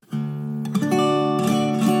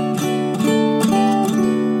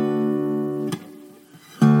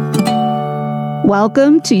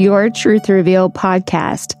Welcome to your Truth Reveal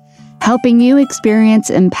podcast, helping you experience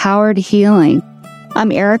empowered healing.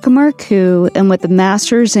 I'm Erika Marcoux, and with a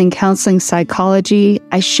master's in counseling psychology,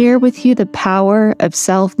 I share with you the power of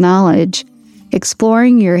self-knowledge,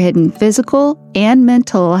 exploring your hidden physical and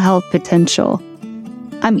mental health potential.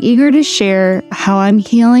 I'm eager to share how I'm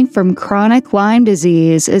healing from chronic Lyme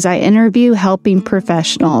disease as I interview helping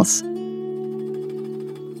professionals.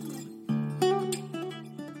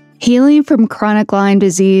 Healing from chronic Lyme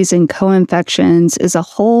disease and co-infections is a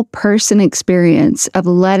whole person experience of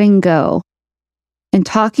letting go. In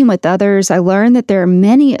talking with others, I learned that there are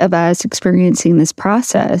many of us experiencing this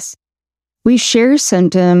process. We share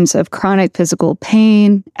symptoms of chronic physical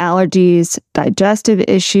pain, allergies, digestive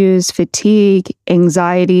issues, fatigue,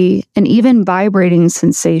 anxiety, and even vibrating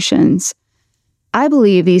sensations. I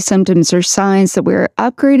believe these symptoms are signs that we're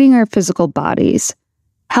upgrading our physical bodies.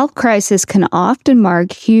 Health crisis can often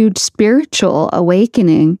mark huge spiritual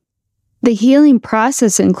awakening. The healing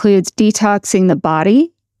process includes detoxing the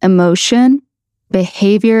body, emotion,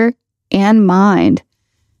 behavior, and mind,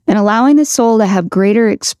 and allowing the soul to have greater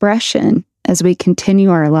expression as we continue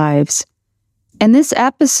our lives. In this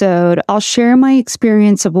episode, I'll share my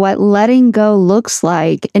experience of what letting go looks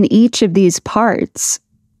like in each of these parts.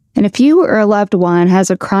 And if you or a loved one has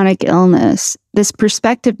a chronic illness, this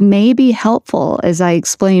perspective may be helpful as I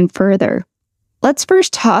explain further. Let's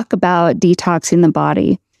first talk about detoxing the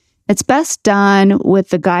body. It's best done with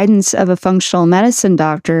the guidance of a functional medicine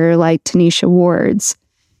doctor like Tanisha Ward's.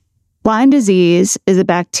 Lyme disease is a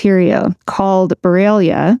bacteria called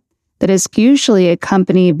Borrelia that is usually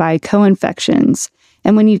accompanied by co-infections.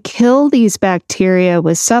 And when you kill these bacteria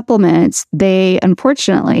with supplements, they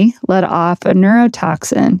unfortunately let off a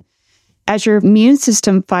neurotoxin. As your immune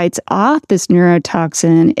system fights off this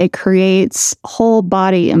neurotoxin, it creates whole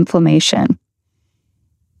body inflammation.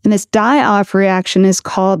 And this die-off reaction is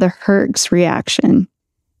called the Herx reaction.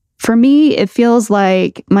 For me, it feels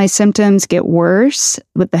like my symptoms get worse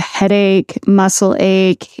with the headache, muscle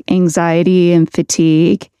ache, anxiety, and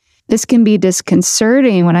fatigue. This can be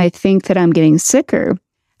disconcerting when I think that I'm getting sicker.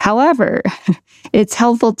 However, it's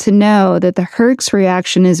helpful to know that the Herx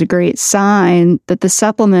reaction is a great sign that the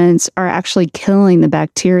supplements are actually killing the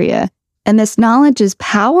bacteria. And this knowledge is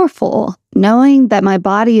powerful, knowing that my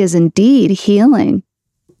body is indeed healing.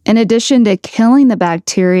 In addition to killing the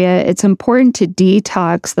bacteria, it's important to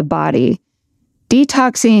detox the body.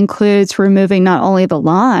 Detoxing includes removing not only the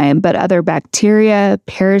Lyme, but other bacteria,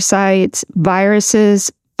 parasites,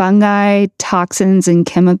 viruses, fungi, toxins, and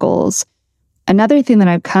chemicals. Another thing that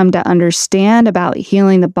I've come to understand about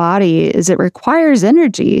healing the body is it requires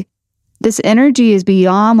energy. This energy is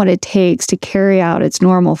beyond what it takes to carry out its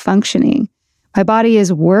normal functioning. My body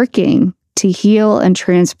is working to heal and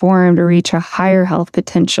transform to reach a higher health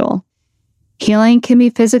potential. Healing can be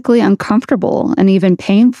physically uncomfortable and even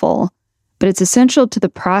painful, but it's essential to the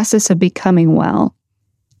process of becoming well.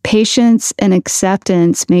 Patience and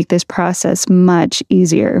acceptance make this process much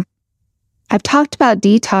easier. I've talked about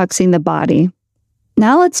detoxing the body.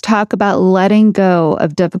 Now let's talk about letting go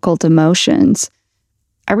of difficult emotions.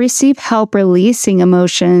 I receive help releasing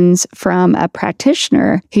emotions from a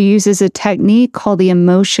practitioner who uses a technique called the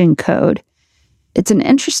emotion code. It's an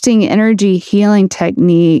interesting energy healing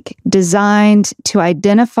technique designed to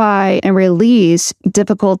identify and release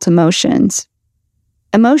difficult emotions.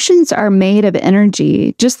 Emotions are made of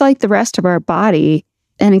energy, just like the rest of our body,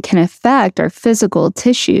 and it can affect our physical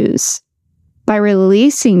tissues. By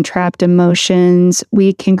releasing trapped emotions,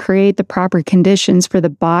 we can create the proper conditions for the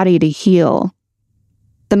body to heal.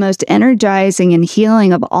 The most energizing and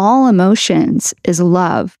healing of all emotions is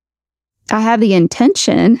love. I have the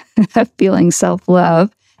intention of feeling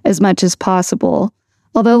self-love as much as possible,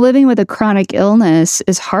 although living with a chronic illness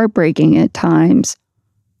is heartbreaking at times.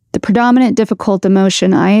 The predominant difficult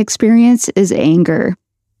emotion I experience is anger.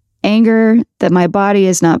 Anger that my body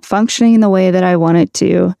is not functioning the way that I want it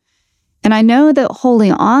to. And I know that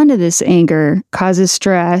holding on to this anger causes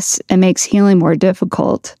stress and makes healing more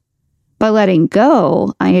difficult. By letting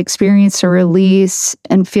go, I experience a release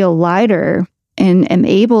and feel lighter and am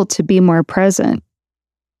able to be more present.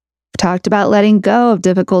 I've talked about letting go of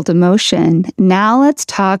difficult emotion. Now let's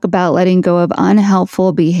talk about letting go of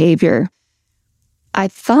unhelpful behavior. I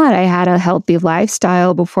thought I had a healthy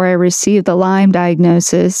lifestyle before I received the Lyme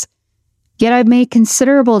diagnosis, yet I've made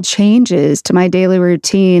considerable changes to my daily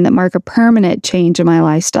routine that mark a permanent change in my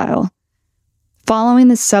lifestyle. Following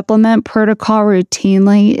the supplement protocol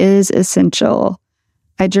routinely is essential.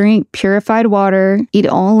 I drink purified water, eat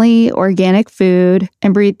only organic food,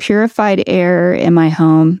 and breathe purified air in my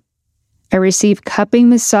home. I receive cupping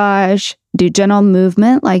massage, do gentle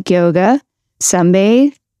movement like yoga,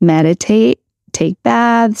 sunbathe, meditate, take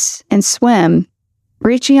baths, and swim.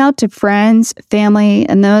 Reaching out to friends, family,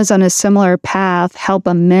 and those on a similar path help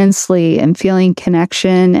immensely in feeling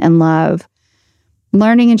connection and love.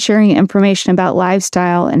 Learning and sharing information about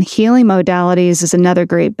lifestyle and healing modalities is another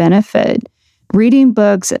great benefit. Reading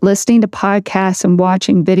books, listening to podcasts, and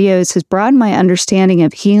watching videos has broadened my understanding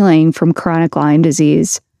of healing from chronic Lyme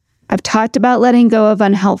disease. I've talked about letting go of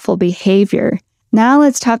unhelpful behavior. Now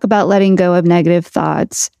let's talk about letting go of negative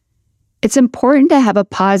thoughts. It's important to have a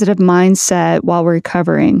positive mindset while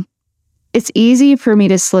recovering. It's easy for me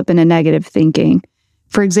to slip into negative thinking.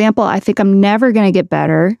 For example, I think I'm never going to get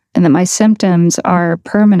better and that my symptoms are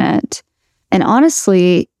permanent. And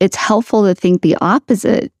honestly, it's helpful to think the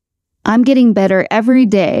opposite. I'm getting better every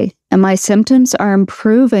day, and my symptoms are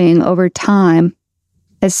improving over time.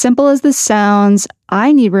 As simple as this sounds,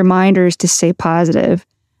 I need reminders to stay positive.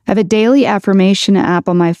 I have a daily affirmation app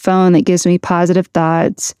on my phone that gives me positive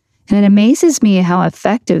thoughts, and it amazes me how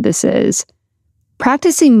effective this is.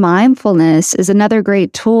 Practicing mindfulness is another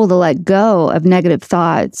great tool to let go of negative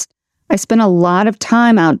thoughts. I spend a lot of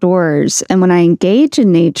time outdoors, and when I engage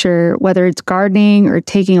in nature, whether it's gardening or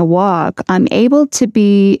taking a walk, I'm able to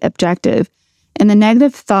be objective, and the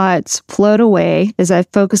negative thoughts float away as I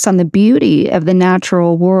focus on the beauty of the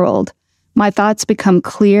natural world. My thoughts become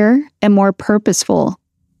clear and more purposeful.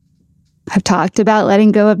 I've talked about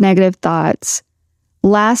letting go of negative thoughts.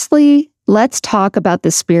 Lastly, let's talk about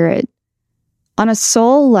the spirit. On a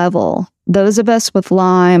soul level, those of us with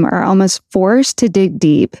Lyme are almost forced to dig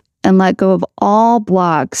deep and let go of all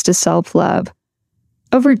blocks to self-love.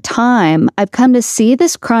 Over time, I've come to see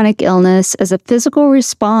this chronic illness as a physical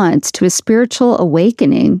response to a spiritual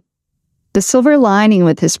awakening. The silver lining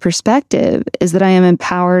with this perspective is that I am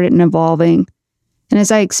empowered and evolving. And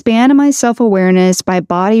as I expand in my self-awareness, my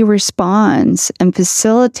body responds and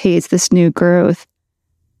facilitates this new growth.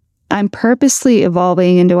 I'm purposely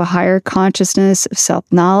evolving into a higher consciousness of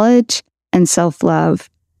self-knowledge and self-love.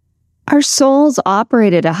 Our souls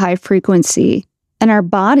operate at a high frequency, and our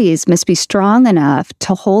bodies must be strong enough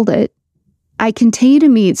to hold it. I continue to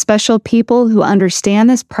meet special people who understand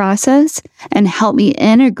this process and help me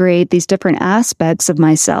integrate these different aspects of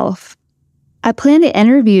myself. I plan to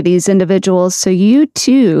interview these individuals so you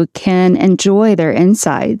too can enjoy their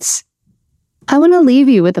insights. I want to leave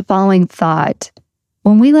you with the following thought.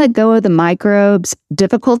 When we let go of the microbes,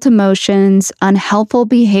 difficult emotions, unhelpful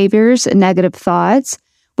behaviors, and negative thoughts,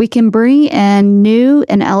 we can bring in new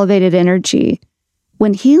and elevated energy.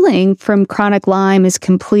 When healing from chronic Lyme is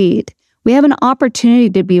complete, we have an opportunity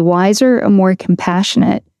to be wiser and more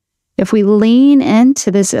compassionate. If we lean into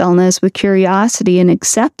this illness with curiosity and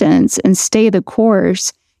acceptance and stay the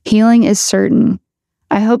course, healing is certain.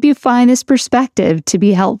 I hope you find this perspective to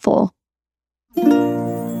be helpful.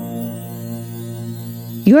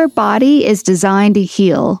 Your body is designed to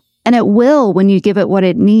heal, and it will when you give it what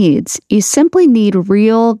it needs. You simply need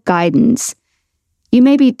real guidance. You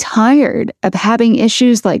may be tired of having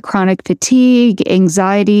issues like chronic fatigue,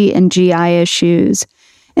 anxiety, and GI issues.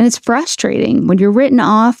 And it's frustrating when you're written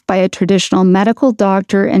off by a traditional medical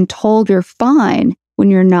doctor and told you're fine when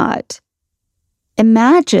you're not.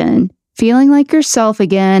 Imagine feeling like yourself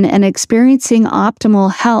again and experiencing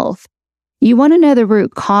optimal health. You want to know the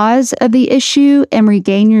root cause of the issue and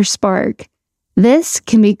regain your spark. This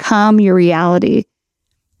can become your reality.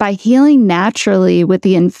 By healing naturally with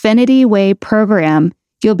the Infinity Way program,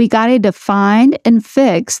 you'll be guided to find and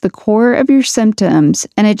fix the core of your symptoms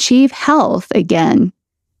and achieve health again.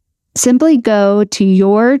 Simply go to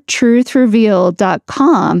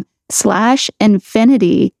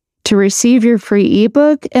yourtruthrevealed.com/infinity to receive your free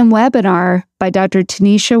ebook and webinar by Dr.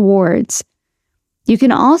 Tanisha Wards. You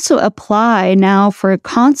can also apply now for a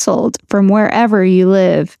consult from wherever you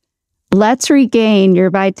live. Let's regain your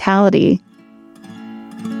vitality.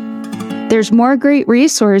 There's more great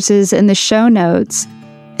resources in the show notes.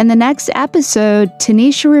 In the next episode,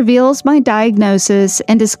 Tanisha reveals my diagnosis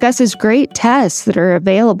and discusses great tests that are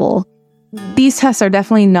available. These tests are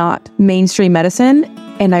definitely not mainstream medicine,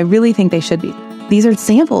 and I really think they should be. These are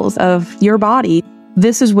samples of your body.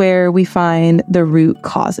 This is where we find the root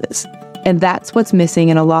causes. And that's what's missing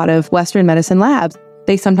in a lot of Western medicine labs.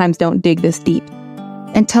 They sometimes don't dig this deep.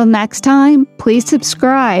 Until next time, please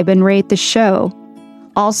subscribe and rate the show.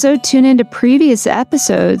 Also, tune into previous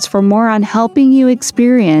episodes for more on helping you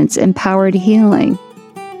experience empowered healing.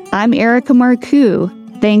 I'm Erika Marcoux.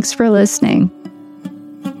 Thanks for listening.